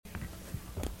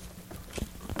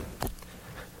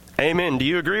Amen. Do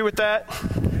you agree with that?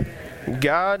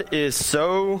 God is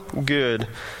so good.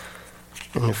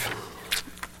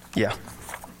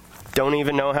 Don't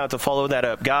even know how to follow that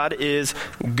up. God is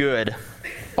good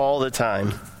all the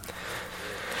time.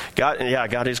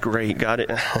 God is great.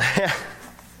 I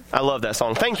love that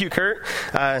song. Thank you, Kurt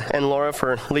and Laura,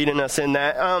 for leading us in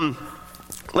that.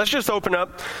 Let's just open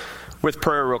up with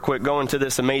prayer real quick, go into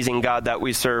this amazing God that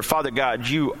we serve. Father God,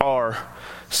 you are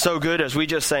so good, as we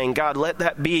just sang. God, let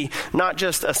that be not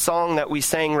just a song that we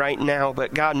sang right now,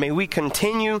 but God, may we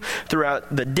continue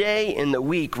throughout the day and the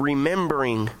week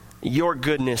remembering your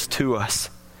goodness to us.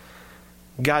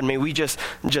 God, may we just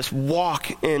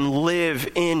walk and live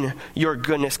in your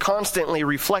goodness, constantly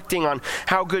reflecting on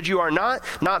how good you are, not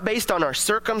based on our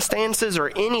circumstances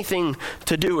or anything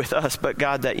to do with us, but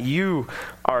God, that you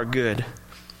are good.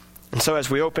 And so as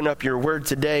we open up your word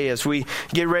today, as we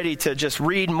get ready to just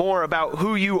read more about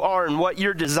who you are and what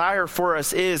your desire for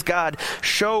us is, God,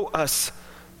 show us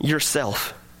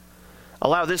yourself.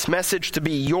 Allow this message to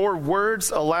be your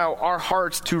words. Allow our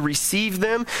hearts to receive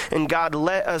them. And God,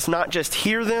 let us not just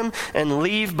hear them and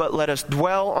leave, but let us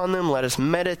dwell on them. Let us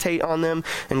meditate on them.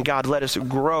 And God, let us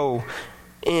grow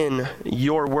in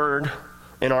your word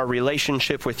and our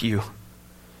relationship with you.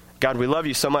 God, we love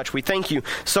you so much. We thank you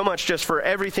so much just for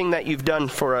everything that you've done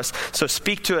for us. So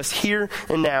speak to us here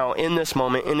and now in this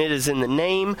moment. And it is in the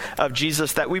name of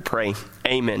Jesus that we pray.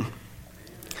 Amen.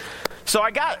 So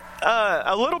I got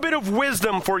a little bit of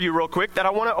wisdom for you real quick that I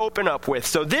want to open up with.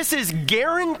 So this is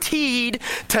guaranteed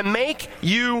to make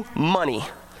you money.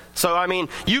 So, I mean,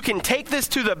 you can take this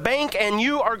to the bank and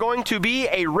you are going to be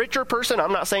a richer person.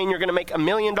 I'm not saying you're going to make $1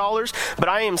 million, but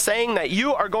I am saying that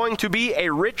you are going to be a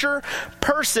richer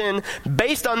person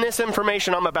based on this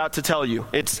information I'm about to tell you.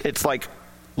 It's like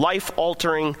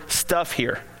life-altering stuff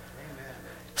here. Amen.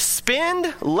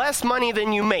 Spend less money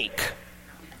than you make.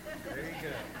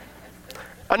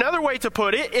 Another way to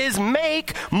put it is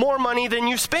make more money than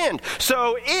you spend.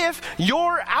 So if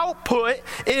your output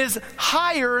is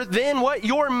higher than what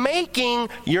you're making,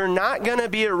 you're not going to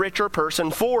be a richer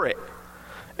person for it.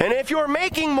 And if you're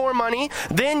making more money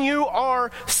than you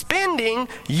are spending,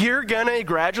 you're going to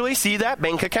gradually see that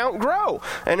bank account grow.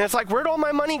 And it's like, where'd all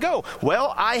my money go?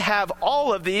 Well, I have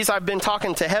all of these. I've been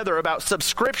talking to Heather about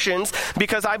subscriptions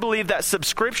because I believe that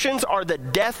subscriptions are the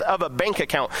death of a bank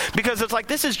account. Because it's like,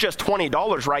 this is just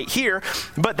 $20 right here,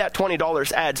 but that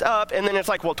 $20 adds up. And then it's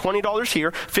like, well, $20 here,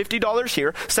 $50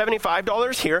 here,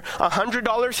 $75 here,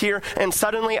 $100 here, and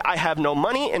suddenly I have no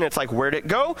money. And it's like, where'd it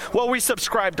go? Well, we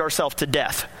subscribed ourselves to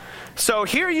death. So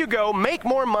here you go. Make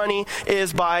more money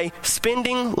is by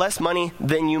spending less money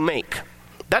than you make.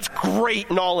 That's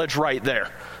great knowledge right there.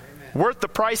 Amen. Worth the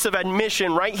price of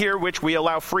admission right here, which we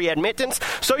allow free admittance.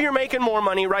 So you're making more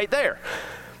money right there.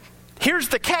 Here's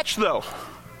the catch, though.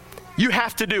 You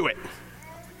have to do it.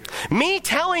 Me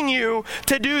telling you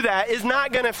to do that is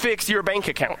not going to fix your bank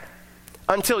account.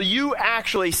 Until you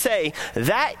actually say,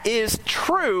 that is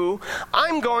true,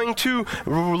 I'm going to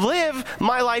live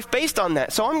my life based on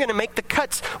that. So I'm going to make the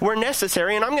cuts where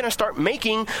necessary, and I'm going to start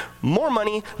making more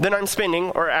money than I'm spending,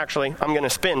 or actually, I'm going to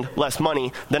spend less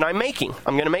money than I'm making.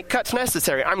 I'm going to make cuts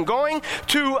necessary. I'm going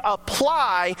to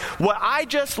apply what I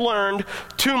just learned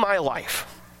to my life.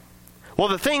 Well,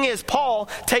 the thing is, Paul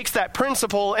takes that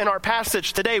principle in our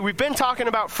passage today. We've been talking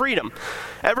about freedom.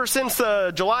 Ever since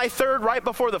July 3rd, right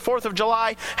before the 4th of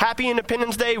July, Happy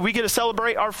Independence Day, we get to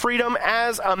celebrate our freedom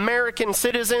as American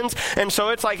citizens. And so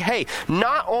it's like, hey,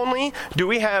 not only do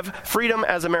we have freedom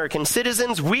as American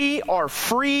citizens, we are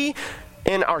free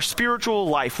in our spiritual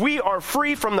life. We are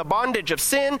free from the bondage of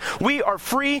sin. We are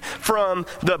free from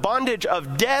the bondage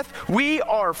of death. We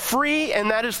are free, and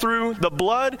that is through the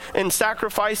blood and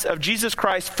sacrifice of Jesus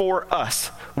Christ for us.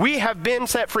 We have been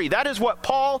set free. That is what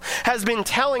Paul has been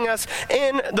telling us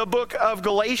in the book of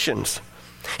Galatians.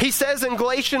 He says in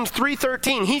Galatians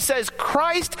 3:13, he says,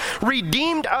 Christ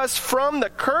redeemed us from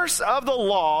the curse of the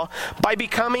law by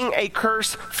becoming a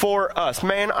curse for us.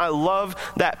 Man, I love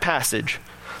that passage.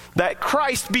 That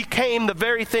Christ became the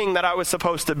very thing that I was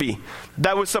supposed to be,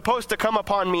 that was supposed to come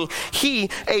upon me. He,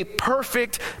 a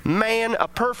perfect man, a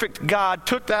perfect God,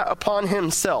 took that upon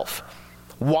himself.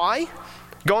 Why?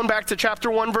 Going back to chapter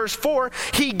 1, verse 4,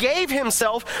 he gave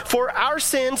himself for our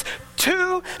sins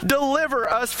to deliver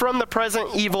us from the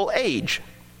present evil age.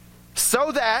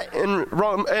 So that,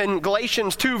 in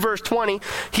Galatians 2, verse 20,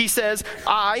 he says,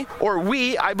 I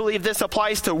believe this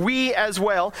applies to we as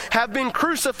well, have been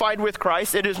crucified with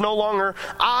Christ. It is no longer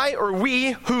I or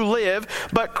we who live,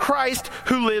 but Christ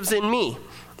who lives in me.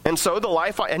 And so the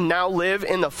life I now live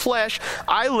in the flesh,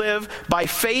 I live by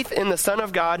faith in the Son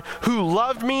of God who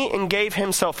loved me and gave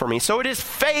himself for me. So it is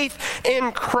faith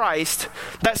in Christ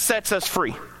that sets us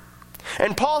free.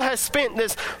 And Paul has spent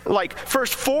this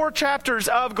first 4 chapters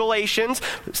of Galatians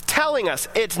telling us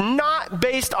it's not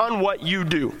based on what you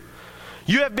do.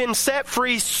 You have been set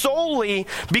free solely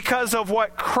because of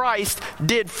what Christ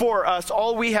did for us.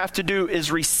 All we have to do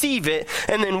is receive it,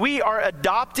 and then we are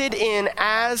adopted in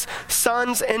as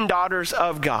sons and daughters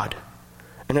of God.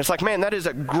 And it's like, man, that is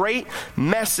a great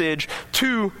message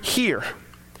to hear.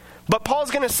 But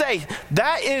Paul's going to say,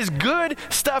 that is good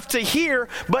stuff to hear,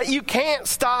 but you can't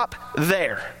stop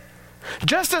there.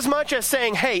 Just as much as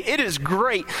saying, hey, it is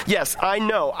great. Yes, I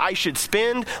know I should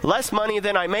spend less money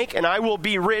than I make and I will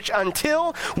be rich.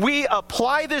 Until we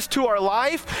apply this to our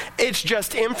life, it's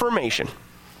just information.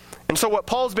 And so what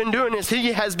Paul's been doing is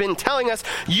he has been telling us,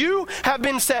 you have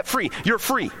been set free. You're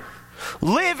free.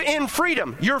 Live in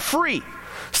freedom. You're free.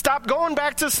 Stop going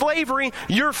back to slavery.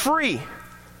 You're free.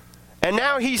 And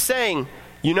now he's saying,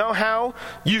 you know how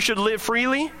you should live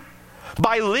freely?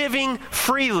 By living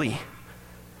freely.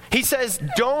 He says,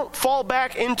 don't fall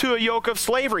back into a yoke of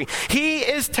slavery. He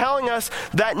is telling us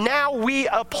that now we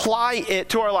apply it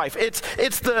to our life. It's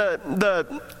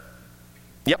the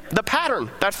pattern.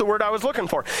 That's the word I was looking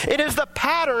for. It is the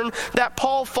pattern that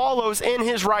Paul follows in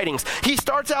his writings. He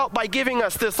starts out by giving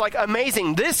us this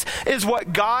amazing, this is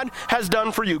what God has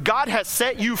done for you. God has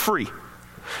set you free.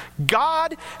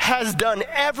 God has done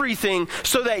everything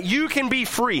so that you can be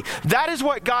free. That is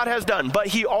what God has done. But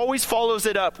he always follows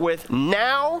it up with,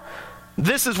 now,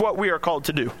 this is what we are called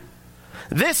to do.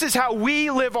 This is how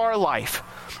we live our life.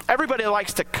 Everybody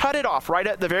likes to cut it off right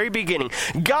at the very beginning.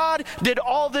 God did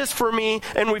all this for me,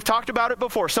 and we've talked about it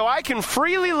before, so I can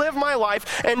freely live my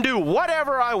life and do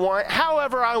whatever I want,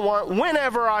 however I want,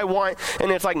 whenever I want.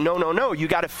 And it's like, no. You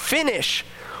got to finish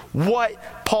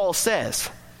what Paul says.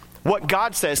 What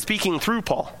God says, speaking through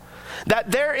Paul, that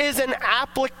there is an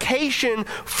application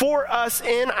for us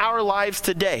in our lives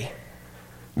today.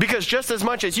 Because just as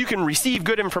much as you can receive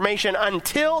good information,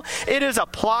 until it is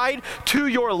applied to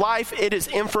your life, it is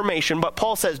information. But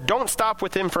Paul says, don't stop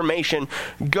with information,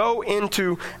 go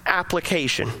into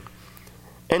application.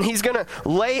 And he's going to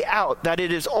lay out that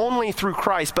it is only through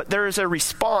Christ, but there is a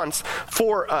response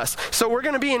for us. So we're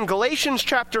going to be in Galatians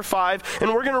chapter 5,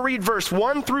 and we're going to read verse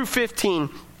 1 through 15.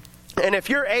 And if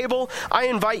you're able, I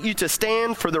invite you to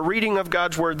stand for the reading of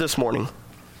God's word this morning.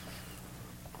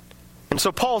 And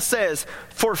so Paul says,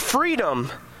 for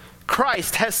freedom,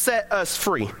 Christ has set us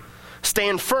free.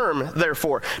 Stand firm,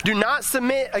 therefore. Do not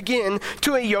submit again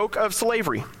to a yoke of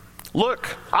slavery.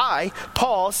 Look, I,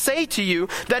 Paul, say to you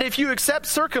that if you accept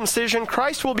circumcision,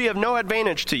 Christ will be of no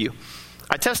advantage to you.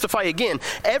 I testify again,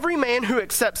 every man who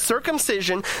accepts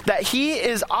circumcision, that he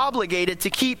is obligated to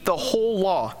keep the whole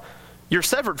law. You're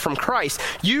severed from Christ.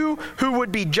 You who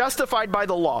would be justified by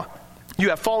the law, you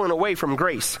have fallen away from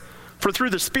grace. For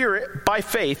through the Spirit, by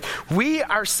faith, we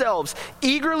ourselves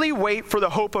eagerly wait for the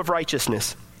hope of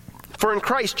righteousness. For in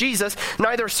Christ Jesus,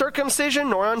 neither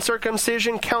circumcision nor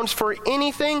uncircumcision counts for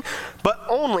anything, but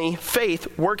only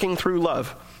faith working through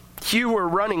love. You were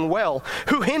running well.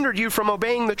 Who hindered you from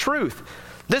obeying the truth?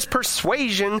 This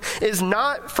persuasion is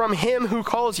not from him who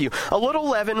calls you. A little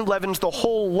leaven leavens the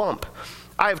whole lump.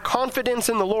 I have confidence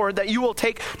in the Lord that you will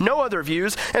take no other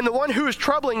views, and the one who is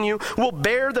troubling you will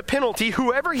bear the penalty,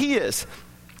 whoever he is.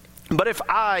 But if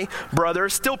I,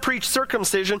 brothers, still preach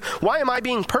circumcision, why am I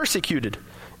being persecuted?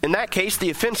 In that case, the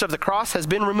offense of the cross has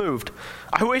been removed.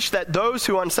 I wish that those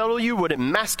who unsettle you would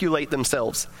emasculate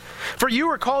themselves. For you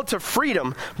are called to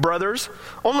freedom, brothers.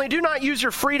 Only do not use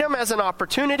your freedom as an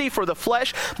opportunity for the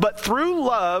flesh, but through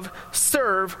love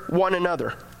serve one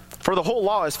another. For the whole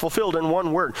law is fulfilled in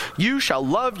one word. You shall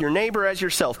love your neighbor as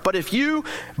yourself. But if you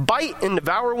bite and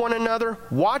devour one another,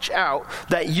 watch out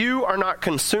that you are not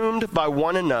consumed by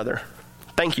one another.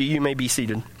 Thank you. You may be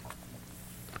seated.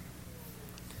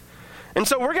 And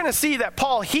so we're going to see that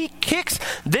Paul, he kicks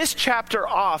this chapter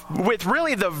off with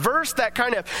really the verse that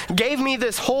kind of gave me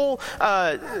this whole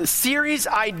series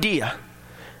idea.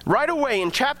 Right away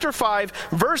in chapter 5,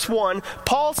 verse 1,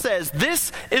 Paul says,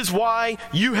 this is why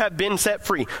you have been set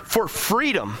free. For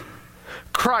freedom,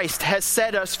 Christ has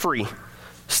set us free.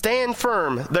 Stand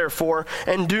firm, therefore,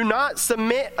 and do not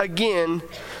submit again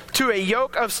to a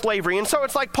yoke of slavery. And so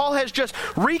it's like Paul has just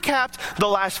recapped the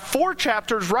last 4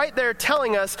 chapters right there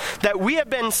telling us that we have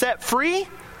been set free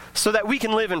so that we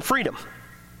can live in freedom.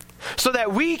 So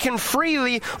that we can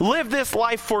freely live this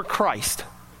life for Christ.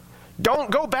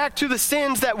 Don't go back to the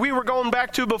sins that we were going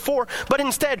back to before, but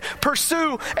instead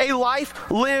pursue a life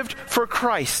lived for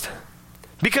Christ.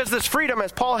 Because this freedom,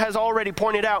 as Paul has already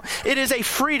pointed out, it is a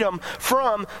freedom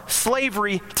from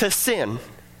slavery to sin.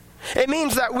 It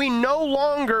means that we no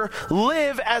longer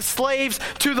live as slaves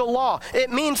to the law. It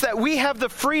means that we have the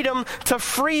freedom to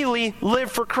freely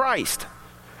live for Christ.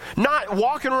 Not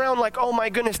walking around like, oh my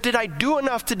goodness, did I do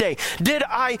enough today? Did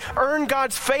I earn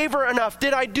God's favor enough?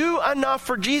 Did I do enough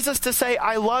for Jesus to say,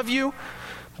 I love you?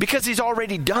 Because he's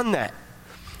already done that.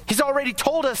 He's already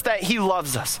told us that he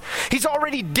loves us. He's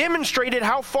already demonstrated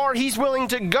how far he's willing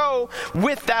to go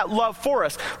with that love for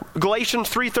us. Galatians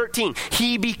 3:13,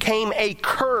 he became a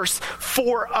curse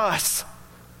for us.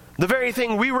 The very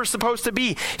thing we were supposed to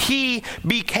be, he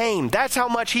became. That's how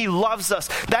much he loves us.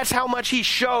 That's how much he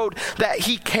showed that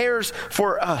he cares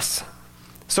for us.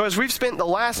 So as we've spent the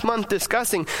last month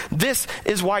discussing, this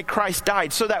is why Christ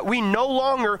died, so that we no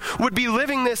longer would be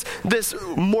living this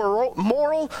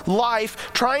moral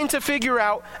life trying to figure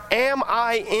out, am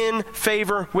I in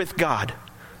favor with God?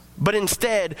 But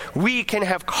instead, we can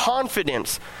have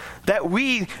confidence that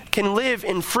we can live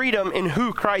in freedom in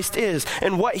who Christ is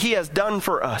and what he has done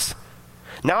for us.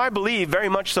 Now, I believe very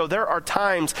much so there are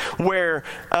times where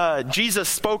Jesus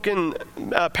spoke in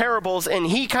parables and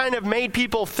he kind of made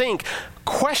people think,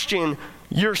 question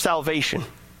your salvation.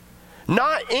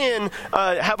 Not in,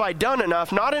 have I done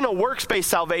enough, not in a works-based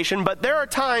salvation, but there are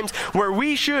times where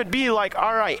we should be like,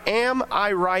 all right, am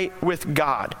I right with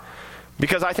God?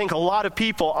 Because I think a lot of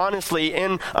people, honestly,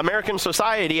 in American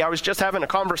society, I was just having a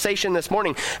conversation this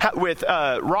morning with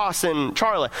Ross and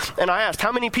Charlotte, and I asked,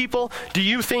 how many people do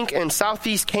you think in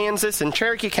southeast Kansas and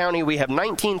Cherokee County, we have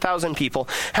 19,000 people,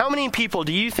 how many people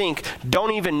do you think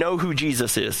don't even know who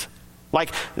Jesus is?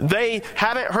 Like, they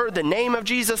haven't heard the name of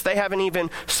Jesus, they haven't even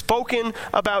spoken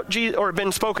about Jesus, or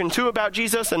been spoken to about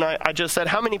Jesus, and I just said,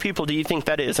 how many people do you think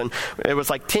that is? And it was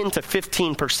like 10 to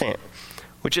 15%.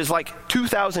 Which is like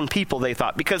 2,000 people, they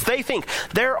thought, because they think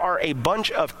there are a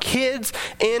bunch of kids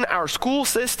in our school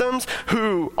systems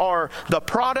who are the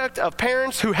product of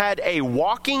parents who had a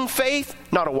walking faith,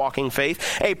 not a walking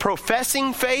faith, a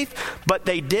professing faith, but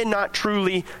they did not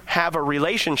truly have a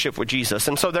relationship with Jesus.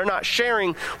 And so they're not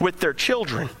sharing with their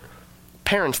children.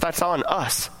 Parents, that's on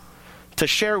us to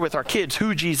share with our kids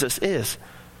who Jesus is.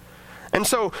 And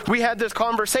so we had this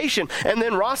conversation, and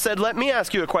then Ross said, let me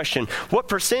ask you a question. What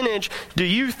percentage do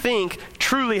you think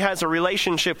truly has a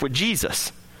relationship with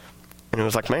Jesus? And it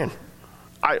was like, man,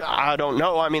 I don't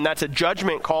know. I mean, that's a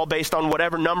judgment call based on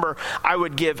whatever number I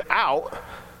would give out,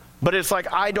 but it's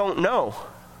like, I don't know.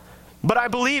 But I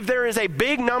believe there is a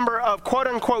big number of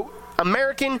quote-unquote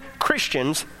American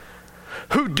Christians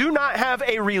who do not have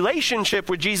a relationship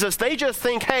with Jesus. They just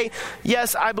think, hey,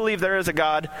 yes, I believe there is a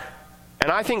God.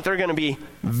 And I think they're going to be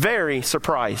very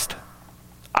surprised.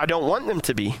 I don't want them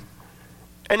to be.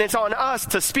 And it's on us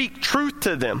to speak truth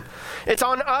to them. It's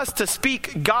on us to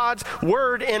speak God's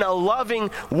word in a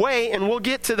loving way. And we'll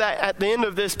get to that at the end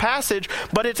of this passage.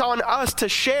 But it's on us to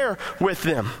share with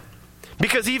them.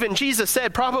 Because even Jesus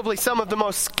said probably some of the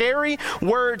most scary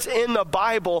words in the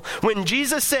Bible when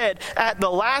Jesus said, at the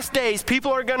last days,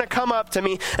 people are going to come up to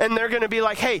me and they're going to be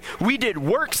like, hey, we did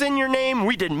works in your name.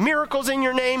 We did miracles in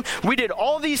your name. We did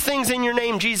all these things in your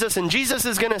name, Jesus. And Jesus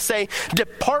is going to say,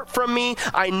 depart from me.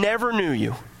 I never knew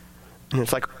you. And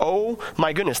it's like, oh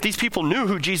my goodness, these people knew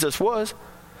who Jesus was,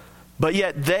 but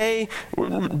yet they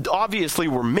obviously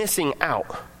were missing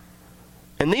out.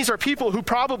 And these are people who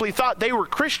probably thought they were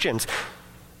Christians.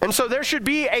 And so there should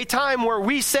be a time where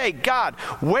we say, God,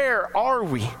 where are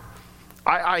we?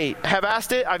 I have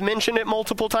asked it, I've mentioned it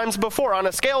multiple times before. On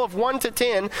a scale of 1 to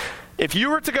 10, if you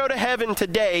were to go to heaven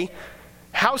today,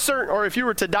 how certain, or if you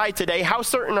were to die today, how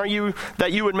certain are you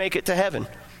that you would make it to heaven?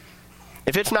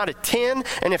 If it's not a 10,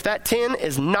 and if that 10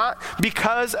 is not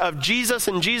because of Jesus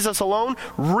and Jesus alone,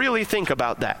 really think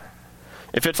about that.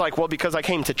 If it's like, well, because I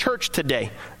came to church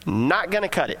today, not going to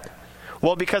cut it.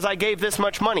 Well, because I gave this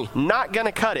much money, not going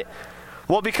to cut it.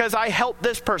 Well, because I helped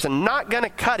this person, not going to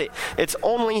cut it. It's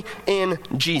only in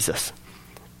Jesus.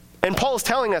 And Paul's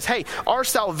telling us, hey, our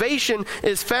salvation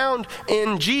is found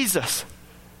in Jesus.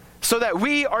 So that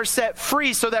we are set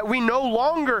free, so that we no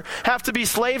longer have to be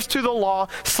slaves to the law,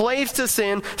 slaves to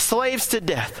sin, slaves to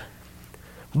death.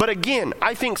 But again,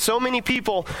 I think so many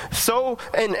people,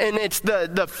 and it's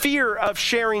the fear of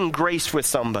sharing grace with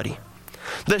somebody.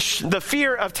 The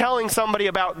fear of telling somebody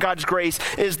about God's grace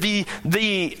is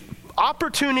the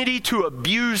opportunity to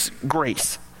abuse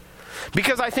grace.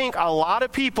 Because I think a lot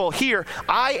of people hear,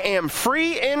 I am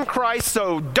free in Christ,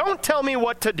 so don't tell me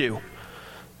what to do.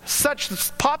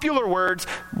 Such popular words,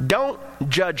 don't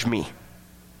judge me.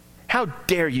 How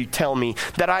dare you tell me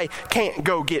that I can't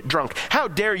go get drunk? How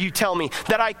dare you tell me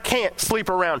that I can't sleep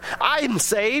around? I'm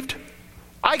saved.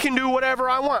 I can do whatever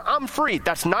I want. I'm free.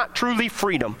 That's not truly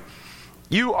freedom.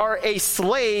 You are a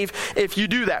slave if you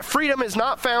do that. Freedom is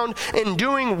not found in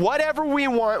doing whatever we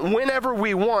want, whenever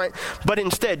we want, but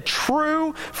instead,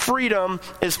 true freedom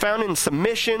is found in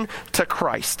submission to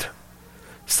Christ.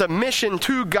 Submission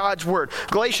to God's word.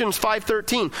 Galatians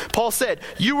 5:13, Paul said,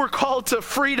 "You were called to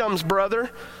freedoms,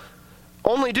 brother.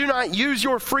 Only do not use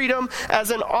your freedom as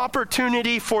an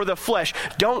opportunity for the flesh."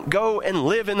 Don't go and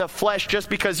live in the flesh just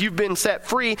because you've been set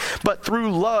free, but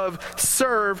through love,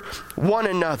 serve one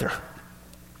another.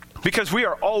 Because we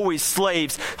are always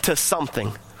slaves to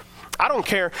something. I don't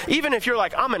care. Even if you're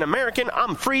like, I'm an American,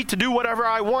 I'm free to do whatever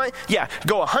I want. Yeah,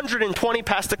 go 120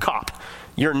 past a cop.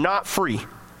 You're not free.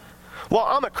 Well,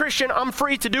 I'm a Christian, I'm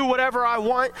free to do whatever I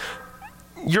want.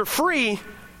 You're free,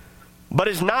 but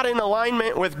it's not in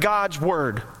alignment with God's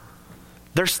word.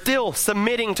 They're still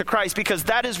submitting to Christ because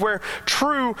that is where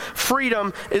true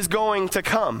freedom is going to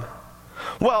come.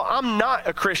 Well, I'm not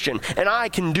a Christian and I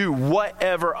can do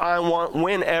whatever I want,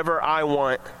 whenever I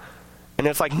want. And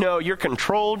it's like, no, you're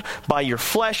controlled by your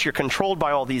flesh. You're controlled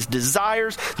by all these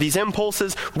desires, these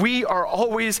impulses. We are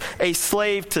always a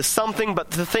slave to something. But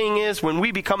the thing is, when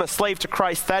we become a slave to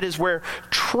Christ, that is where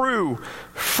true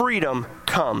freedom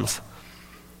comes.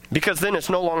 Because then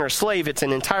it's no longer a slave, it's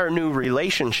an entire new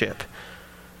relationship.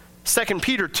 2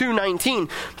 Peter 2:19,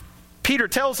 Peter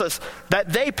tells us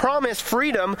that they promise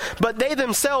freedom, but they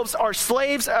themselves are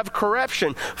slaves of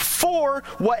corruption. For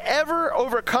whatever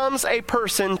overcomes a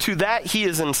person, to that he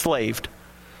is enslaved.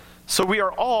 So we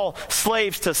are all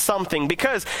slaves to something.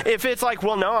 Because if it's like,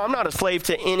 well, no, I'm not a slave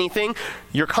to anything,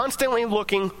 you're constantly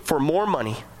looking for more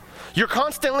money. You're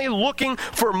constantly looking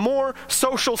for more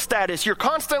social status. You're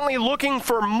constantly looking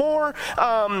for more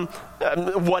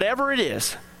whatever it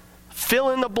is. Fill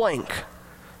in the blank.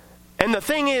 And the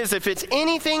thing is, if it's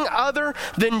anything other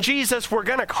than Jesus, we're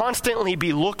going to constantly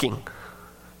be looking.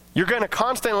 You're going to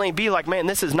constantly be like, man,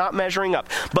 this is not measuring up.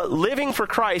 But living for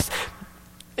Christ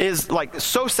is like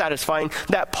so satisfying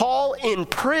that Paul in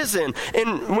prison,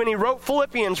 when he wrote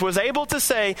Philippians, was able to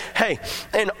say, hey,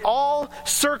 in all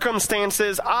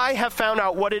circumstances, I have found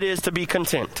out what it is to be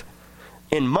content.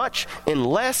 In much, in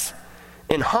less,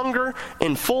 in hunger,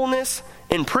 in fullness,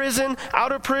 in prison,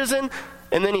 out of prison.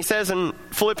 And then he says in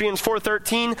Philippians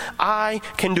 4:13, I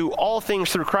can do all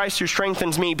things through Christ who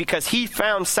strengthens me, because he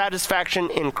found satisfaction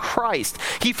in Christ.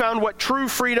 He found what true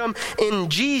freedom in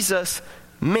Jesus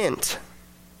meant.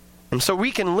 And so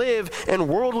we can live in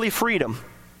worldly freedom,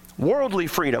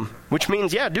 which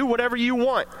means, yeah, do whatever you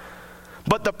want.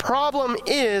 But the problem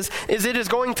is it is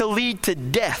going to lead to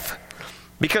death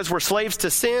because we're slaves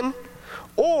to sin.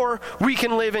 Or we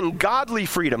can live in godly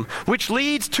freedom, which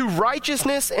leads to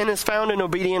righteousness and is found in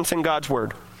obedience in God's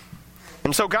word.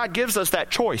 And so God gives us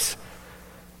that choice.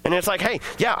 And it's like, hey,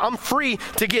 yeah, I'm free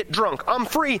to get drunk. I'm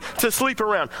free to sleep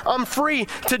around. I'm free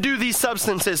to do these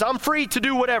substances. I'm free to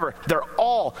do whatever. They're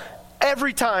all,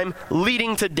 every time,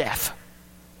 leading to death.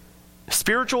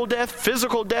 Spiritual death,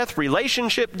 physical death,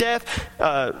 relationship death,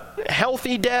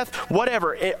 healthy death,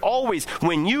 whatever. It always,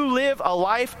 when you live a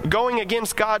life going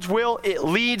against God's will, it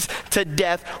leads to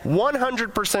death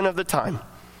 100% of the time.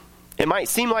 It might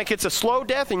seem like it's a slow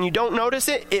death and you don't notice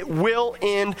it. It will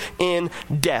end in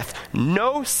death.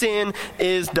 No sin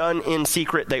is done in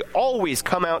secret. They always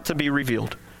come out to be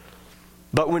revealed.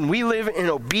 But when we live in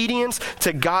obedience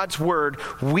to God's word,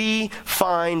 we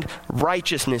find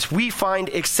righteousness. We find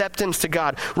acceptance to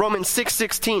God. Romans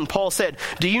 6:16, Paul said,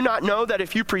 do you not know that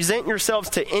if you present yourselves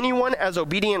to anyone as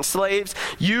obedient slaves,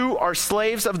 you are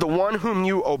slaves of the one whom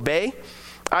you obey,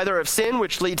 either of sin,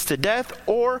 which leads to death,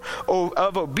 or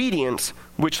of obedience,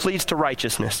 which leads to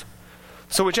righteousness?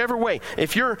 So whichever way,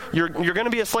 if you're going to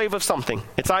be a slave of something,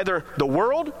 it's either the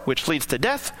world, which leads to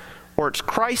death, or it's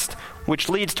Christ, which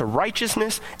leads to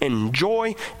righteousness and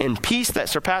joy and peace that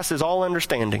surpasses all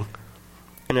understanding.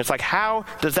 And it's like, how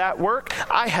does that work?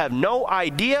 I have no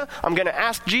idea. I'm going to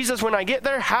ask Jesus when I get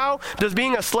there, how does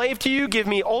being a slave to you give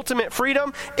me ultimate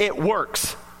freedom? It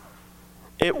works.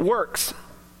 It works.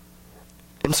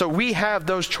 And so we have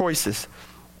those choices.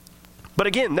 But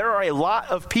again, there are a lot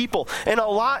of people and a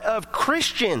lot of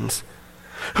Christians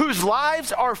whose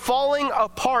lives are falling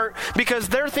apart because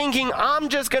they're thinking, I'm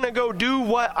just going to go do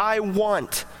what I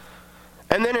want.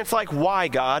 And then it's like, why,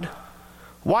 God?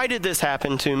 Why did this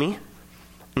happen to me?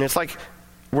 And it's like,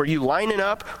 were you lining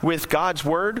up with God's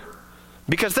word?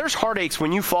 Because there's heartaches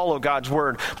when you follow God's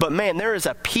word, but man, there is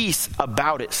a peace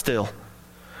about it still.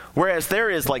 Whereas there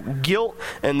is like guilt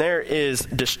and there is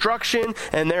destruction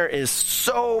and there is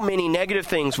so many negative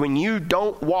things when you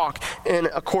don't walk in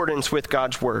accordance with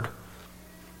God's word.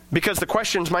 Because the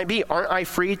questions might be, aren't I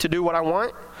free to do what I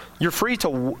want? You're free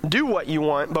to do what you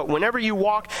want, but whenever you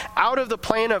walk out of the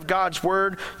plan of God's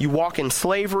word, you walk in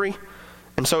slavery.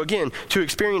 And so again, to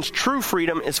experience true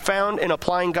freedom is found in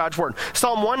applying God's word.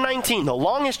 Psalm 119, the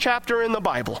longest chapter in the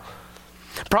Bible.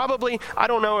 Probably, I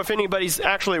don't know if anybody's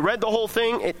actually read the whole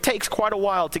thing. It takes quite a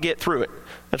while to get through it.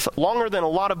 It's longer than a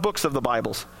lot of books of the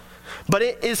Bibles. But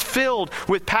it is filled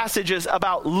with passages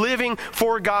about living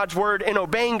for God's word and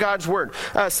obeying God's word.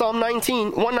 Psalm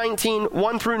 119,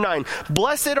 1 through 9.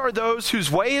 Blessed are those whose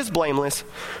way is blameless,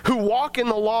 who walk in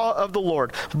the law of the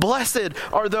Lord. Blessed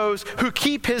are those who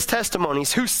keep his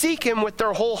testimonies, who seek him with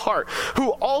their whole heart,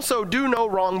 who also do no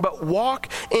wrong, but walk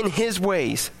in his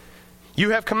ways.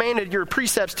 You have commanded your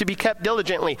precepts to be kept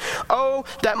diligently. Oh,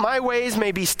 that my ways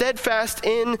may be steadfast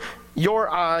in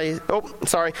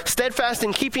steadfast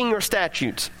in keeping your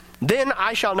statutes. Then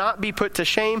I shall not be put to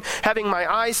shame, having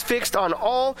my eyes fixed on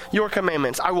all your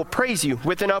commandments. I will praise you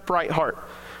with an upright heart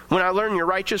when I learn your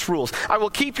righteous rules. I will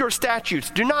keep your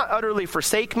statutes. Do not utterly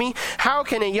forsake me. How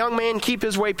can a young man keep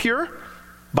his way pure?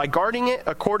 By guarding it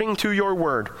according to your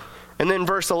word. And then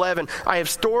verse 11, I have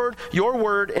stored your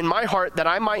word in my heart that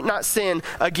I might not sin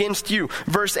against you.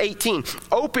 Verse 18,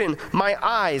 open my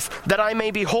eyes that I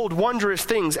may behold wondrous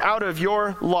things out of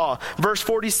your law. Verse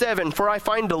 47, for I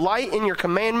find delight in your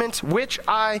commandments, which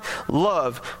I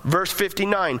love. Verse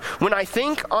 59, when I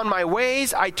think on my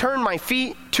ways, I turn my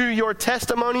feet to your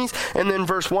testimonies. And then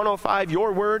verse 105,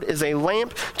 your word is a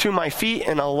lamp to my feet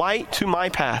and a light to my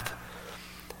path.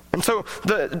 And so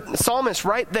the psalmist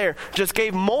right there just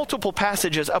gave multiple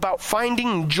passages about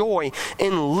finding joy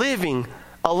in living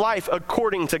a life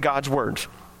according to God's words.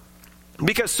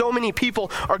 Because so many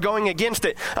people are going against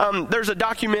it. There's a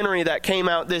documentary that came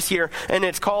out this year, and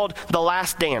it's called The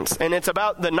Last Dance. And it's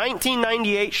about the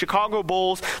 1998 Chicago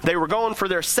Bulls. They were going for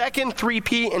their second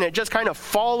three-peat, and it just kind of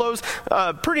follows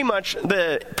pretty much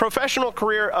the professional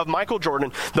career of Michael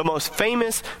Jordan, the most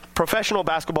famous professional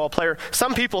basketball player.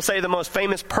 Some people say the most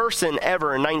famous person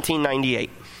ever in 1998.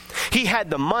 He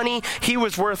had the money. He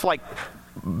was worth like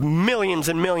millions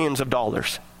and millions of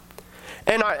dollars.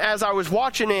 And as I was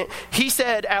watching it, he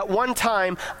said at one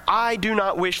time, I do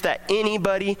not wish that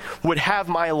anybody would have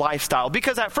my lifestyle.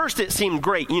 Because at first it seemed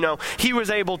great. You know, he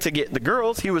was able to get the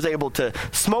girls. He was able to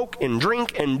smoke and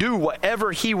drink and do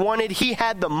whatever he wanted. He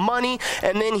had the money.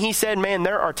 And then he said, man,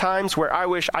 there are times where I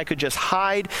wish I could just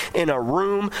hide in a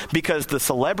room because the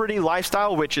celebrity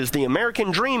lifestyle, which is the American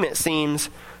dream, it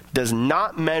seems, does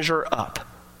not measure up.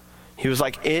 He was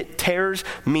like, it tears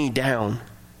me down.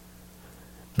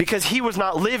 Because he was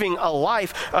not living a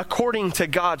life according to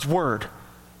God's word.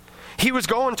 He was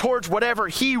going towards whatever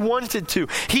he wanted to.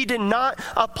 He did not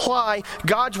apply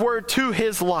God's word to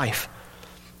his life.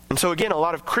 And so again, a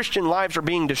lot of Christian lives are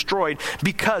being destroyed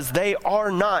because they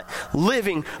are not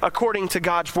living according to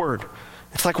God's word.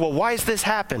 It's like, well, why has this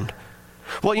happened?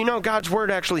 Well, you know, God's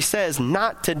word actually says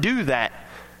not to do that.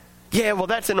 Yeah, well,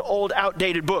 that's an old,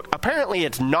 outdated book. Apparently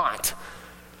it's not.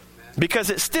 Because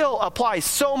it still applies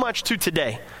so much to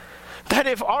today. That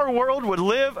if our world would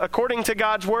live according to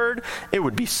God's word, it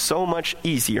would be so much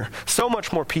easier, so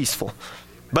much more peaceful.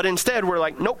 But instead, we're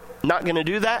like, nope, not going to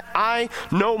do that. I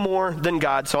know more than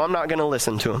God, so I'm not going to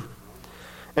listen to him.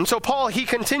 And so Paul, he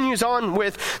continues on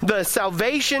with the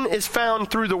salvation is found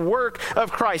through the work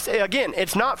of Christ. Again,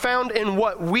 it's not found in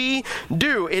what we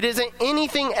do. It isn't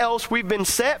anything else. We've been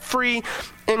set free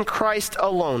in Christ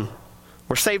alone.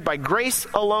 We're saved by grace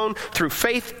alone, through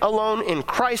faith alone, in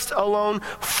Christ alone,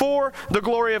 for the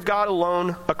glory of God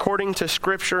alone, according to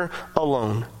Scripture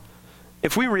alone.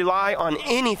 If we rely on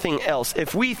anything else,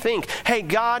 if we think, hey,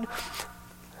 God,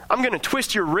 I'm going to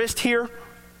twist your wrist here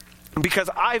because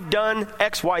I've done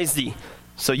X, Y, Z,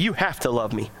 so you have to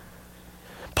love me.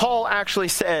 Paul actually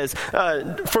says,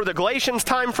 for the Galatians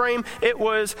time frame, it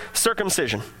was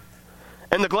circumcision.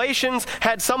 And the Galatians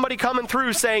had somebody coming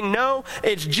through saying, no,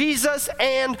 it's Jesus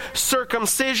and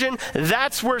circumcision.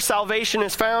 That's where salvation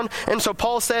is found. And so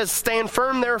Paul says, stand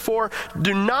firm, therefore,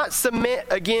 do not submit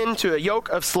again to a yoke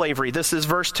of slavery. This is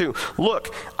verse 2.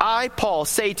 Look, I, Paul,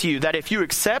 say to you that if you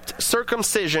accept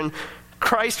circumcision,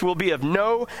 Christ will be of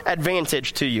no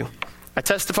advantage to you. I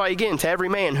testify again to every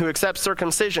man who accepts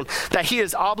circumcision that he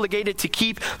is obligated to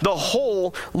keep the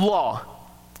whole law.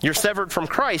 You're severed from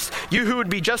Christ, you who would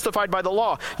be justified by the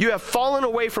law. You have fallen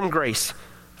away from grace.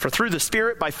 For through the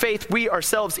Spirit, by faith, we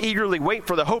ourselves eagerly wait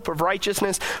for the hope of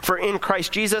righteousness. For in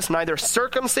Christ Jesus, neither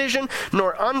circumcision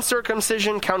nor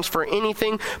uncircumcision counts for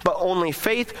anything, but only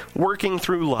faith working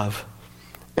through love.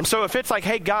 And so if it's like,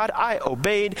 hey, God, I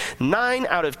obeyed 9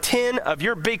 out of 10 of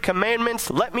your big commandments,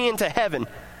 let me into heaven.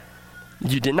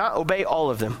 You did not obey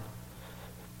all of them.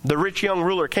 The rich young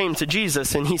ruler came to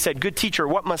Jesus and he said, "Good teacher,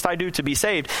 what must I do to be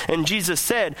saved?" And Jesus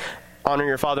said, "Honor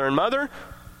your father and mother,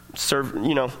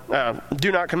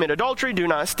 do not commit adultery, do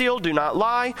not steal, do not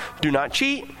lie, do not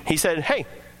cheat." He said, "Hey,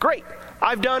 great,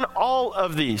 I've done all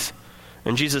of these."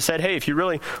 And Jesus said, "Hey, if you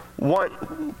really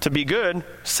want to be good,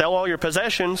 sell all your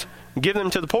possessions, give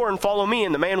them to the poor, and follow me."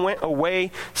 And the man went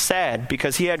away sad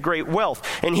because he had great wealth.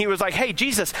 And he was like, "Hey,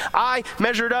 Jesus, I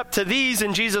measured up to these."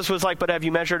 And Jesus was like, "But have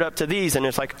you measured up to these?" And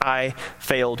it's like, "I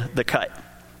failed the cut.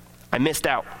 I missed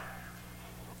out."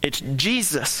 It's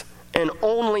Jesus and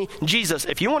only Jesus.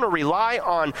 If you want to rely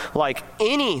on like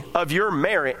any of your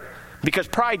merit, because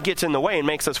pride gets in the way and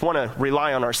makes us want to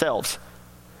rely on ourselves,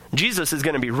 Jesus is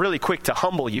going to be really quick to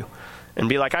humble you and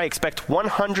be like, "I expect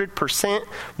 100%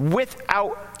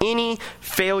 without any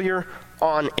failure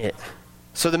on it."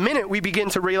 So the minute we begin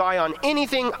to rely on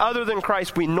anything other than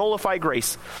Christ, we nullify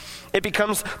grace. It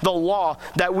becomes the law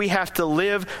that we have to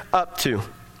live up to.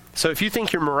 So if you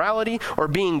think your morality or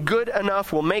being good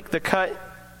enough will make the cut,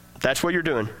 that's what you're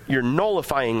doing. You're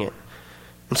nullifying it.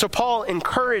 And so Paul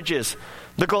encourages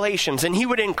the Galatians, and he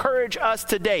would encourage us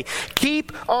today.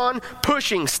 Keep on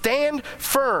pushing. Stand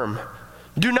firm.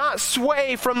 Do not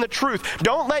sway from the truth.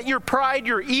 Don't let your pride,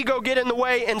 your ego get in the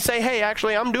way and say, "Hey,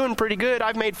 actually, I'm doing pretty good.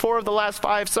 I've made 4 of the last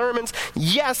 5 sermons.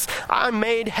 Yes, I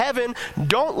made heaven."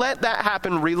 Don't let that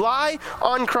happen. Rely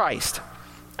on Christ.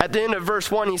 At the end of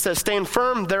verse 1, he says, "Stand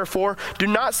firm, therefore. Do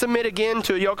not submit again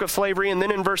to a yoke of slavery." And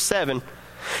then in verse 7,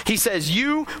 he says,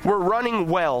 "You were running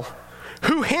well.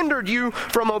 Who hindered you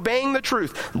from obeying the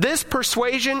truth? This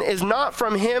persuasion is not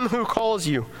from him who calls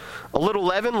you. A little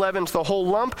leaven leavens the whole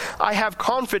lump. I have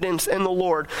confidence in the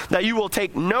Lord that you will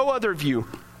take no other view.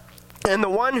 And the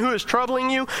one who is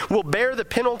troubling you will bear the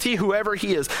penalty, whoever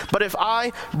he is. But if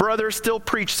I, brothers, still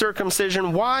preach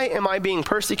circumcision, why am I being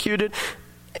persecuted?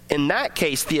 In that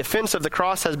case, the offense of the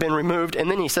cross has been removed."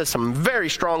 And then he says some very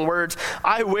strong words.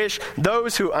 "I wish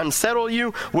those who unsettle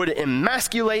you would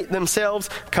emasculate themselves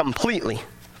completely."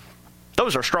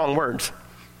 Those are strong words.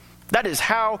 That is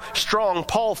how strong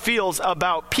Paul feels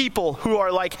about people who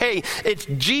are like, "Hey, it's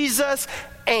Jesus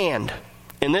and."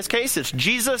 In this case, it's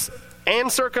Jesus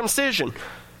and circumcision.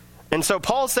 And so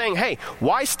Paul's saying, hey,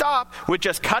 why stop with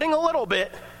just cutting a little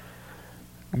bit?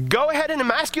 Go ahead and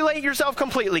emasculate yourself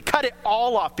completely. Cut it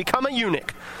all off. Become a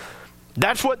eunuch.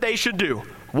 That's what they should do.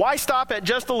 Why stop at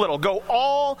just a little? Go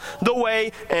all the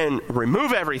way and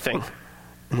remove everything.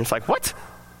 And it's like, what?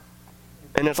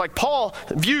 And it's like Paul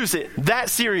views it that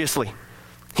seriously.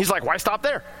 He's like, why stop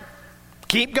there?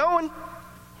 Keep going.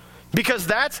 Because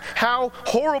that's how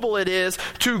horrible it is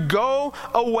to go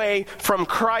away from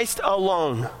Christ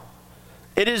alone.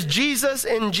 It is Jesus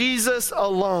and Jesus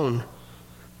alone.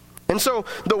 And so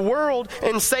the world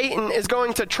and Satan is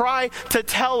going to try to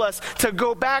tell us to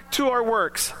go back to our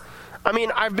works. I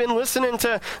mean, I've been listening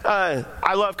to,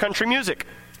 I love country music.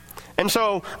 And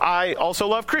so I also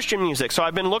love Christian music. So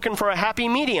I've been looking for a happy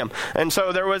medium. And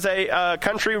so there was a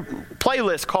country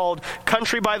playlist called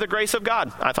Country by the Grace of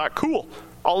God. I thought, cool,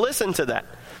 I'll listen to that.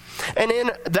 And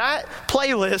in that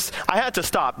playlist, I had to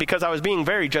stop because I was being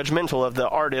very judgmental of the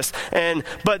artist.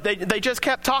 But they just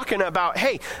kept talking about,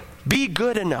 hey, be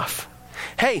good enough.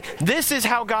 Hey, this is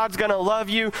how God's going to love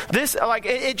you.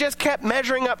 It just kept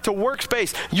measuring up to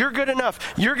workspace. You're good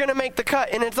enough. You're going to make the cut.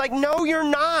 And it's like, no, you're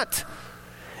not.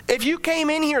 If you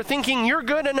came in here thinking you're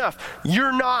good enough,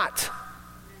 you're not.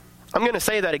 I'm going to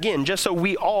say that again just so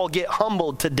we all get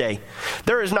humbled today.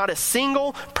 There is not a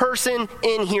single person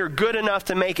in here good enough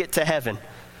to make it to heaven.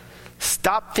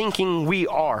 Stop thinking we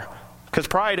are. Because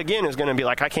pride, again, is going to be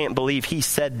like, I can't believe he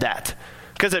said that.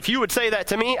 Because if you would say that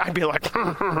to me, I'd be like,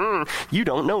 you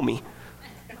don't know me.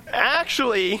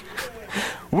 Actually,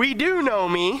 we do know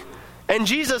me, and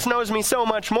Jesus knows me so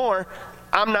much more.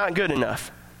 I'm not good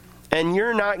enough, and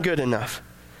you're not good enough.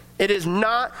 It is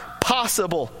not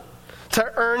possible to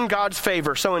earn God's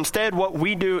favor. So instead, what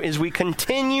we do is we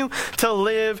continue to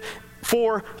live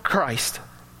for Christ.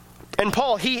 And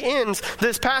Paul, he ends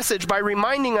this passage by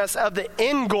reminding us of the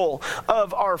end goal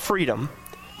of our freedom.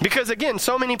 Because again,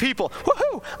 so many people,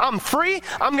 woohoo, I'm free,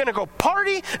 I'm going to go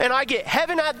party, and I get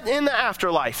heaven in the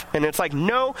afterlife. And it's like,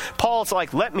 no, Paul's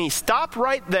like, let me stop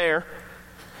right there,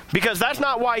 because that's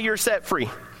not why you're set free.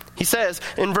 He says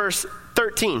in verse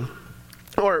 13,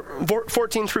 or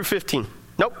 14 through 15.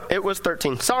 Nope, it was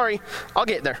 13. Sorry, I'll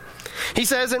get there. He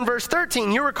says in verse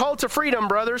 13, you were called to freedom,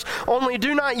 brothers, only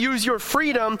do not use your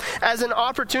freedom as an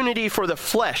opportunity for the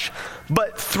flesh,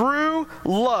 but through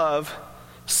love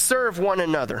serve one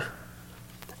another.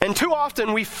 And too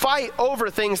often we fight over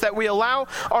things that we allow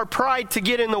our pride to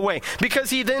get in the way. Because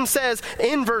he then says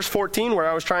in verse 14, where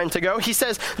I was trying to go, he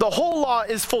says, the whole law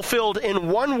is fulfilled in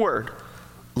one word: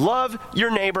 love your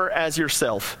neighbor as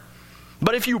yourself.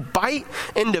 But if you bite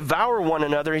and devour one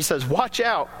another, he says, watch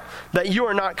out that you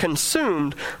are not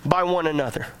consumed by one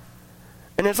another.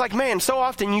 And it's like, man, so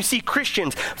often you see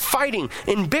Christians fighting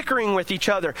and bickering with each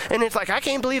other. And it's like, I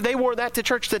can't believe they wore that to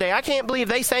church today. I can't believe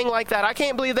they sang like that. I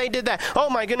can't believe they did that. Oh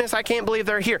my goodness, I can't believe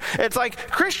they're here. It's like,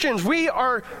 Christians, we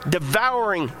are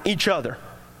devouring each other.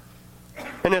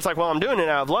 And it's like, well, I'm doing it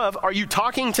out of love. Are you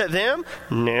talking to them?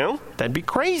 No, that'd be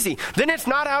crazy. Then it's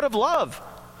not out of love.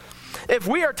 If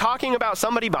we are talking about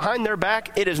somebody behind their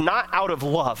back, it is not out of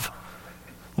love.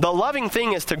 The loving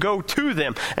thing is to go to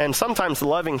them, and sometimes the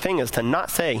loving thing is to not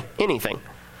say anything.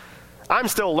 I'm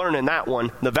still learning that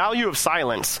one. The value of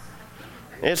silence.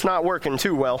 It's not working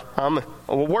too well. I'm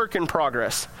a work in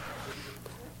progress.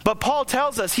 But Paul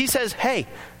tells us, he says, hey,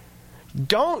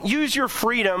 don't use your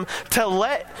freedom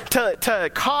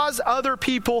to cause other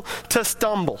people to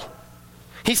stumble.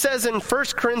 He says in 1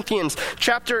 Corinthians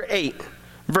chapter 8,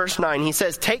 verse 9, he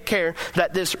says, take care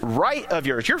that this right of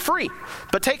yours, you're free,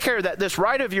 but take care that this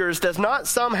right of yours does not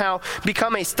somehow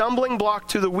become a stumbling block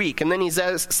to the weak. And then he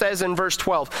says in verse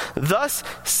 12, thus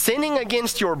sinning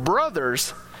against your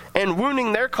brothers and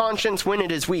wounding their conscience when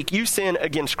it is weak, you sin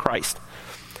against Christ.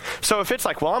 So if it's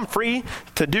like, well, I'm free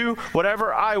to do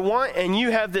whatever I want, and you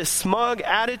have this smug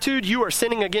attitude, you are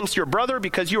sinning against your brother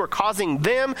because you are causing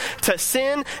them to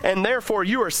sin, and therefore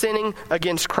you are sinning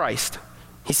against Christ.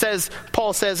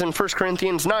 Paul says in 1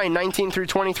 Corinthians 9, 19 through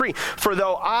 23, for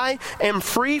though I am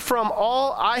free from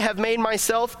all, I have made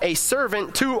myself a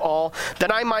servant to all,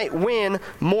 that I might win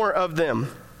more of them.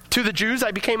 To the Jews,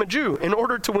 I became a Jew in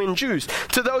order to win Jews.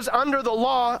 To those under the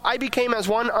law, I became as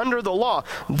one under the law,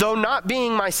 though not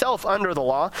being myself under the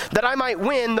law, that I might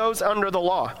win those under the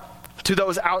law. To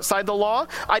those outside the law,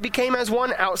 I became as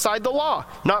one outside the law,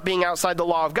 not being outside the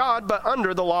law of God, but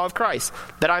under the law of Christ,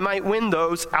 that I might win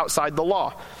those outside the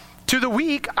law. To the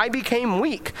weak, I became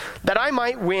weak, that I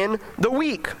might win the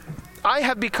weak. I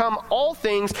have become all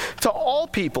things to all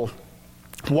people.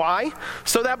 Why?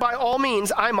 So that by all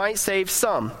means I might save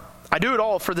some. I do it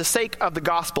all for the sake of the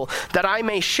gospel, that I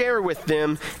may share with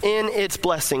them in its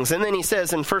blessings. And then he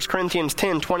says in 1 Corinthians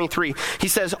 10, 23, he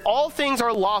says, all things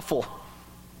are lawful.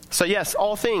 So yes,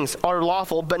 all things are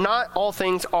lawful, but not all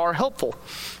things are helpful.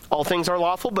 All things are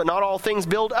lawful, but not all things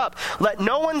build up. Let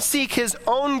no one seek his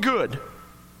own good,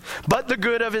 but the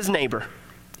good of his neighbor.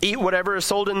 Eat whatever is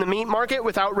sold in the meat market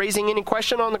without raising any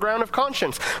question on the ground of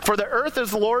conscience. For the earth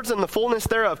is the Lord's and the fullness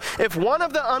thereof. If one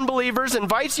of the unbelievers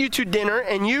invites you to dinner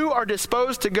and you are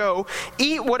disposed to go,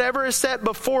 eat whatever is set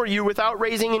before you without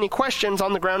raising any questions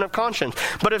on the ground of conscience.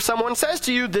 But if someone says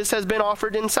to you, this has been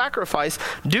offered in sacrifice,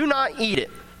 do not eat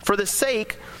it, for the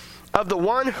sake of the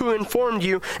one who informed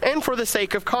you, and for the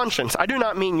sake of conscience. I do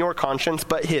not mean your conscience,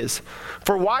 but his.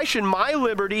 For why should my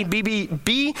liberty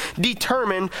be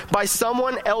determined by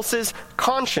someone else's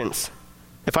conscience?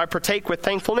 If I partake with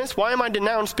thankfulness, why am I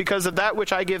denounced because of that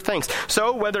which I give thanks?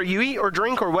 So whether you eat or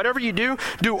drink or whatever you do,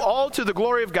 do all to the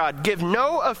glory of God. Give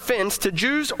no offense to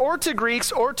Jews or to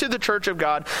Greeks or to the church of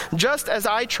God, just as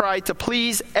I try to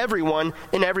please everyone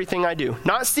in everything I do,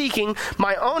 not seeking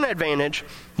my own advantage,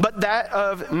 but that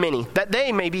of many, that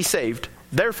they may be saved.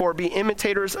 Therefore be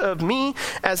imitators of me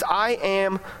as I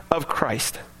am of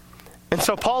Christ. And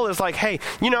so Paul is like, hey,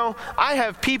 I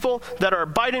have people that are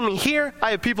biting me here.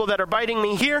 I have people that are biting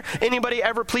me here. Anybody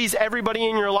ever please everybody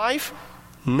in your life?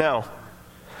 No.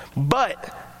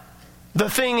 But the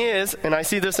thing is, and I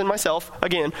see this in myself,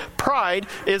 again, pride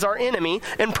is our enemy,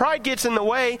 and pride gets in the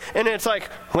way, and it's like,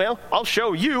 well, I'll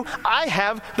show you. I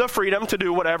have the freedom to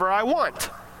do whatever I want.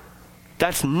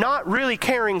 That's not really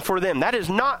caring for them. That is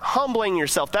not humbling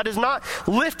yourself. That is not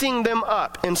lifting them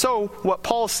up. And so what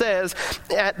Paul says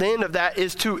at the end of that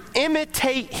is to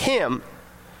imitate him,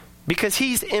 because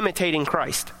he's imitating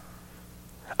Christ.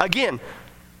 Again,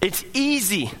 it's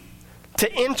easy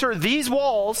to enter these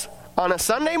walls on a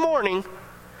Sunday morning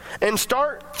and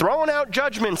start throwing out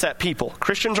judgments at people.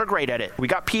 Christians are great at it. We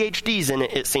got PhDs in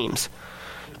it, it seems.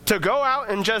 To go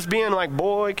out and just being like,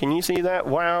 boy, can you see that?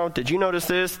 Wow, did you notice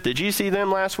this? Did you see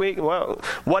them last week? Well,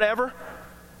 whatever.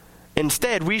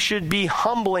 Instead, we should be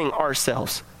humbling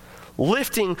ourselves,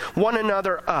 lifting one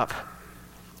another up.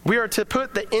 We are to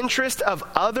put the interest of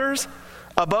others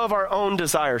above our own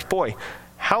desires. Boy,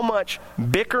 how much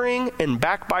bickering and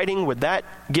backbiting would that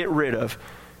get rid of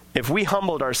if we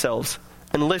humbled ourselves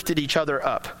and lifted each other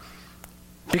up?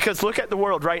 Because look at the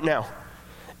world right now.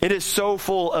 It is so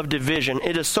full of division.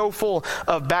 It is so full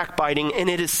of backbiting, and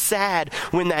it is sad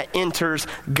when that enters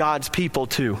God's people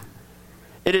too.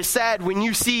 It is sad when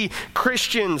you see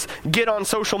Christians get on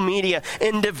social media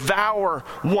and devour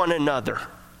one another.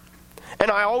 And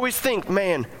I always think,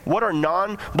 man, what are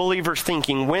non-believers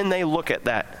thinking when they look at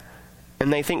that?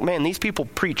 And they think, man, these people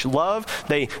preach love,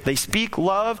 they speak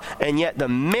love, and yet the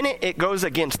minute it goes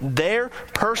against their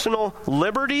personal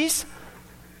liberties,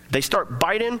 they start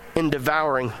biting and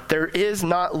devouring. There is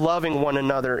not loving one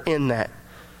another in that.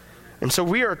 And so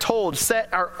we are told,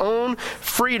 set our own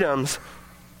freedoms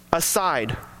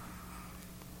aside.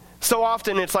 So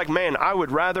often it's like, man, I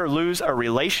would rather lose a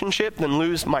relationship than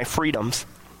lose my freedoms.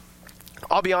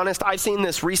 I'll be honest, I've seen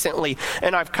this recently,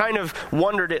 and I've kind of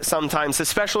wondered it sometimes,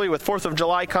 especially with 4th of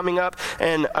July coming up,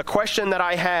 and a question that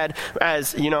I had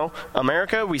as,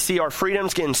 America, we see our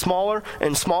freedoms getting smaller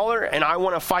and smaller, and I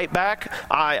want to fight back.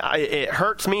 It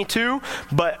hurts me too,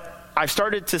 but I've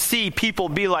started to see people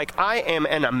be like, I am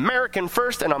an American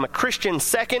first, and I'm a Christian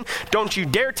second. Don't you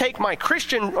dare take my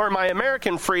Christian or my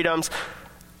American freedoms.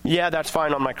 Yeah, that's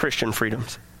fine on my Christian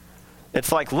freedoms. It's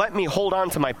like, let me hold on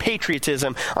to my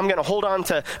patriotism. I'm going to hold on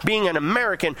to being an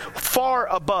American far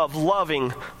above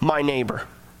loving my neighbor.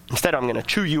 Instead, I'm going to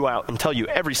chew you out and tell you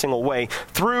every single way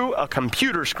through a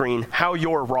computer screen how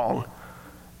you're wrong.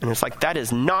 And it's like, that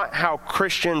is not how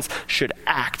Christians should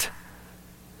act.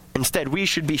 Instead, we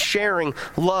should be sharing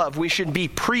love. We should be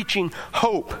preaching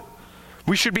hope.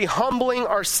 We should be humbling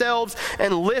ourselves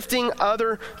and lifting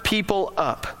other people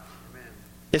up.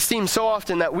 It seems so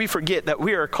often that we forget that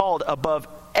we are called above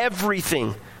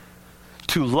everything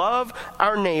to love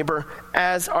our neighbor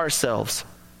as ourselves.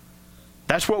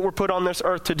 That's what we're put on this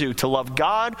earth to do, to love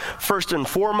God first and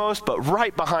foremost, but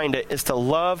right behind it is to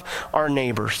love our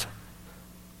neighbors.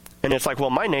 And it's like, well,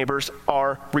 my neighbors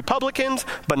are Republicans,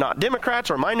 but not Democrats,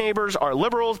 or my neighbors are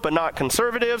liberals, but not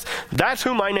conservatives. That's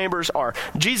who my neighbors are.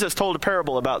 Jesus told a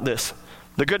parable about this,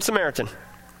 the Good Samaritan.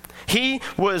 He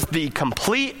was the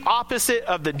complete opposite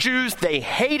of the Jews. They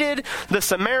hated the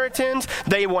Samaritans.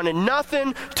 They wanted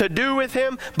nothing to do with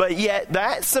him, but yet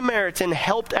that Samaritan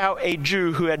helped out a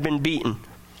Jew who had been beaten.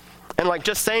 And like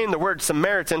just saying the word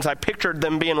Samaritans, I pictured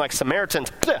them being like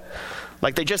Samaritans.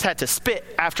 Like they just had to spit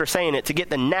after saying it to get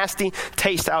the nasty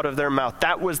taste out of their mouth.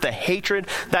 That was the hatred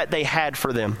that they had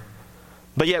for them.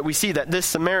 But yet we see that this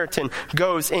Samaritan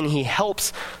goes and he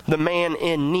helps the man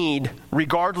in need,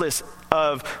 regardless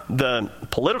of the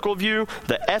political view,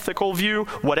 the ethical view,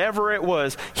 whatever it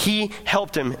was, he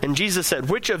helped him. And Jesus said,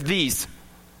 which of these,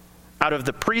 out of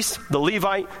the priest, the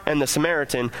Levite, and the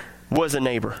Samaritan, was a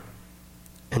neighbor?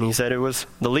 And he said it was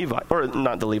the Levite, or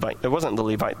not the Levite. It wasn't the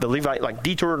Levite. The Levite like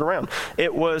detoured around.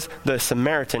 It was the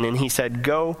Samaritan. And he said,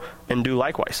 go and do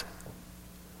likewise.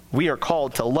 We are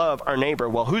called to love our neighbor.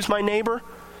 Well, who's my neighbor?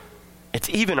 It's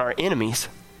even our enemies.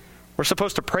 We're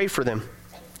supposed to pray for them,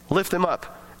 lift them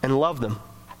up, and love them.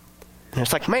 And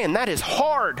it's like, man, that is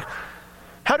hard.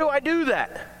 How do I do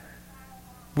that?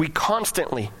 We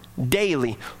constantly,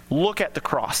 daily look at the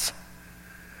cross.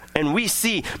 And we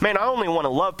see, man, I only want to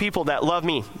love people that love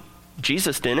me.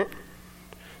 Jesus didn't.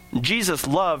 Jesus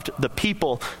loved the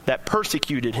people that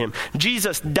persecuted him.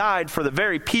 Jesus died for the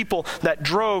very people that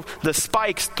drove the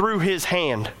spikes through his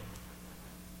hand.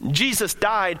 Jesus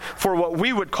died for what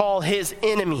we would call his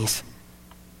enemies.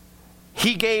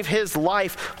 He gave his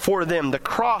life for them. The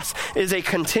cross is a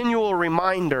continual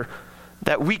reminder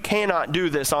that we cannot do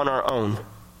this on our own.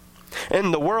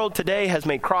 And the world today has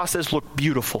made crosses look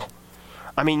beautiful.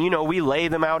 I mean, we lay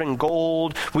them out in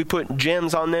gold, we put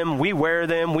gems on them, we wear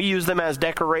them, we use them as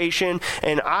decoration,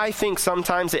 and I think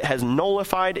sometimes it has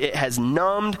nullified, it has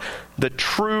numbed the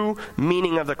true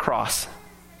meaning of the cross.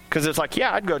 Because it's like,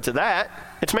 yeah, I'd go to that.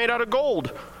 It's made out of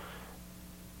gold.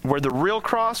 Where the real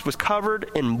cross was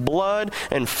covered in blood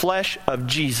and flesh of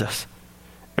Jesus.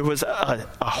 It was a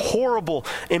horrible,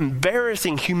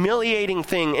 embarrassing, humiliating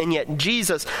thing, and yet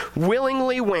Jesus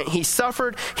willingly went. He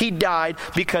suffered, he died,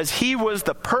 because he was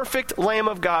the perfect Lamb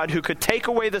of God who could take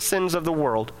away the sins of the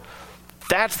world.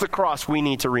 That's the cross we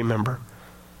need to remember.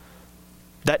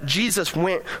 That Jesus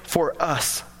went for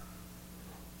us.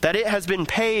 That it has been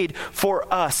paid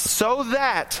for us so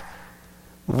that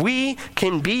we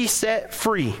can be set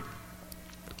free.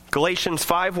 Galatians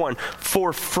 5:1,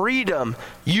 for freedom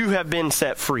you have been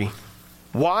set free.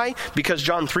 Why? Because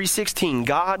John 3:16,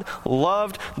 God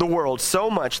loved the world so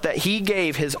much that he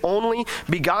gave his only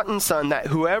begotten Son, that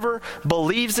whoever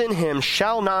believes in him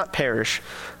shall not perish,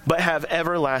 but have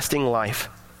everlasting life.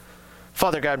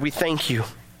 Father God, we thank you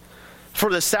for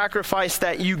the sacrifice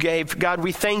that you gave. God,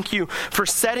 we thank you for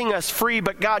setting us free,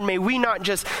 but God, may we not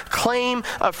just claim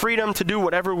a freedom to do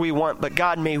whatever we want, but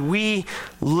God, may we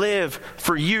live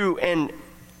for you and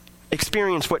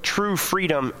experience what true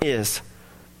freedom is.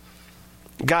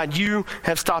 God, you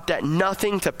have stopped at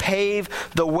nothing to pave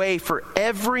the way for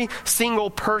every single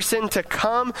person to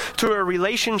come to a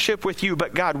relationship with you.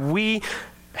 But God, we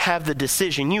have the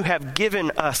decision. You have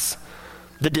given us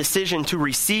the decision to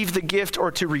receive the gift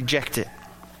or to reject it.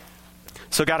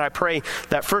 So God, I pray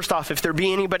that first off, if there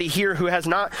be anybody here who has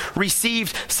not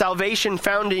received salvation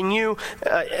found in you,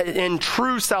 in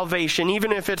true salvation,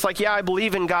 even if it's like, yeah, I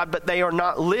believe in God, but they are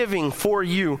not living for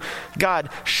you, God,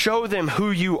 show them who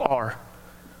you are.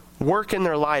 Work in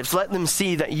their lives. Let them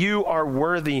see that you are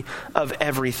worthy of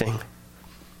everything.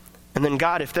 And then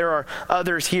God, if there are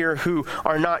others here who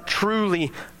are not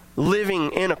truly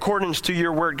living in accordance to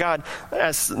your word, God,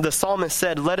 as the psalmist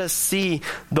said, let us see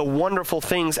the wonderful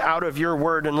things out of your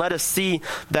word, and let us see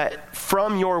that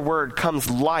from your word comes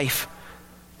life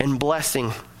and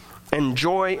blessing and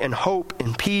joy and hope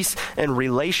and peace and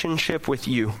relationship with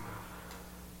you.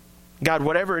 God,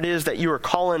 whatever it is that you are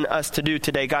calling us to do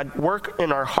today, God, work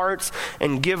in our hearts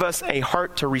and give us a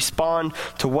heart to respond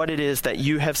to what it is that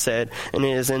you have said. And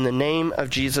it is in the name of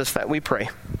Jesus that we pray.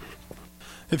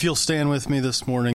 If you'll stand with me this morning.